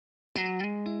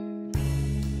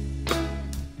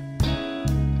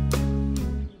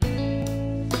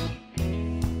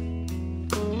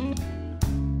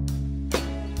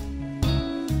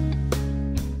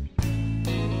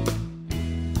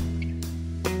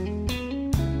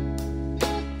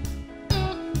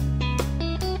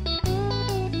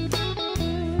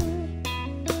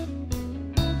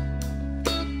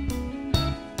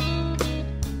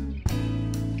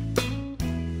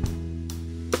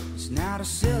Not a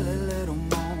silly little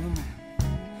moment.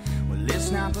 Well, it's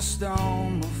not the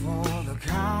storm before the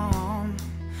calm.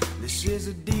 This is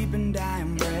a deep and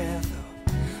dying breath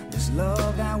of this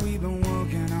love that we've been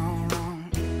working on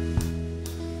wrong.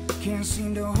 Can't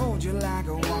seem to hold you like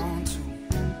I want to,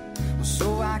 well,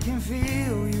 so I can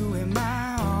feel you in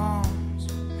my arms.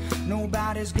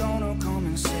 Nobody's gonna come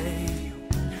and save you.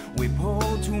 We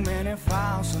pulled too many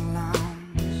false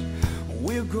alarms.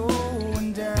 We're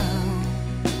going down.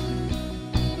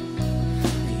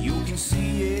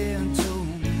 See it too,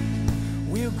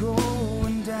 we're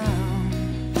going down,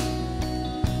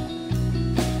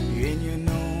 and you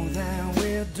know that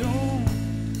we're doomed,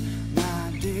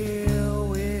 my dear.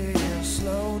 We're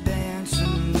slow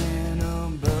dancing in a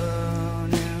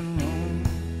burning room.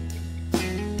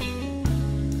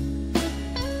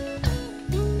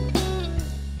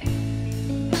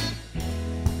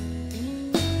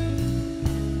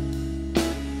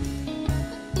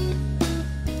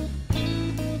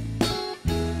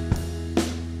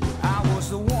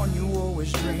 The one you always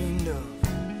dreamed of,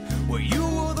 well, you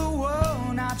were the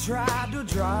one I tried to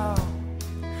draw.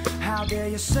 How dare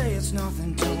you say it's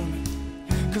nothing to me?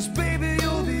 'Cause baby,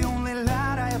 you're the only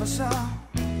light I ever saw.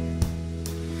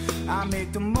 I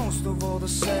make the most of all the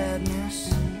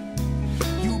sadness.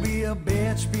 You be a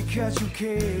bitch because you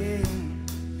can.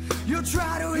 You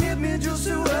try to hit me just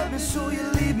to hurt me, so you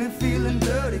leave me feeling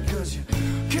dirty 'cause you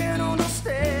can't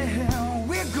understand.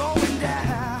 We're going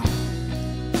down.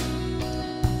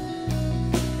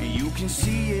 You can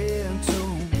see it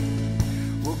too.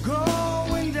 We're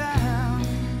going down.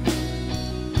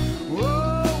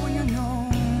 Oh, and you know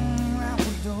that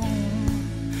we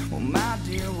don't. Well, my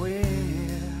dear,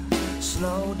 we're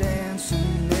slow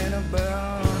dancing in a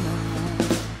burning room.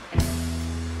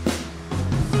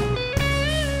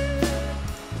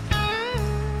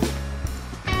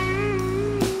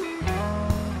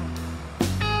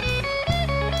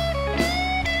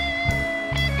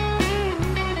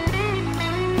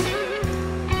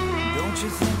 Don't you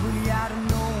think we ought to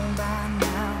know by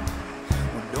now?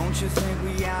 Well, don't you think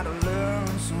we ought to learn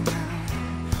somehow?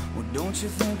 Well, don't you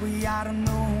think we ought to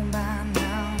know by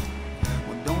now?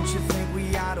 Well, don't you think we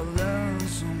ought to learn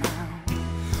somehow?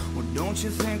 Well, don't you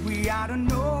think we ought to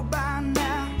know by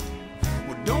now?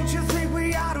 Well, don't you think